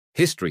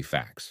History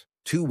facts.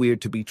 Too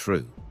weird to be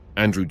true.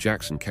 Andrew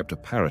Jackson kept a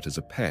parrot as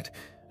a pet,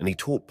 and he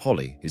taught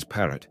Polly, his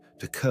parrot,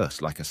 to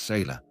curse like a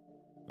sailor.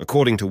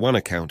 According to one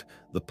account,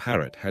 the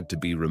parrot had to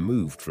be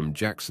removed from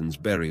Jackson's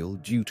burial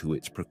due to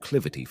its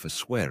proclivity for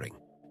swearing.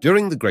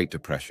 During the Great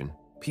Depression,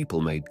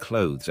 people made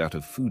clothes out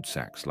of food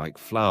sacks like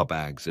flour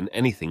bags and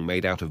anything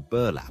made out of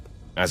burlap.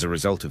 As a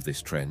result of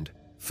this trend,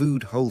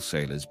 food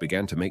wholesalers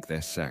began to make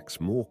their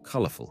sacks more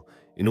colorful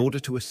in order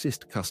to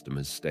assist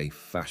customers stay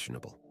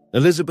fashionable.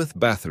 Elizabeth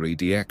Bathory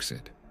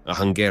d'Exid, a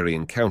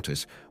Hungarian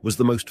countess, was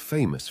the most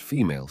famous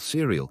female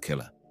serial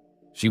killer.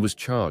 She was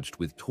charged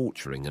with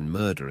torturing and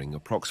murdering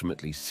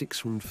approximately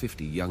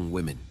 650 young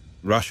women.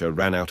 Russia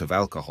ran out of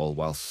alcohol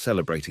while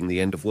celebrating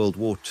the end of World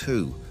War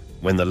II.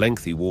 When the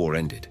lengthy war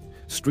ended,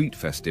 street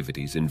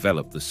festivities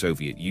enveloped the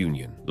Soviet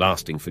Union,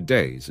 lasting for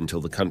days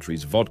until the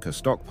country's vodka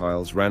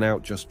stockpiles ran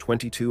out just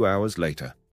 22 hours later.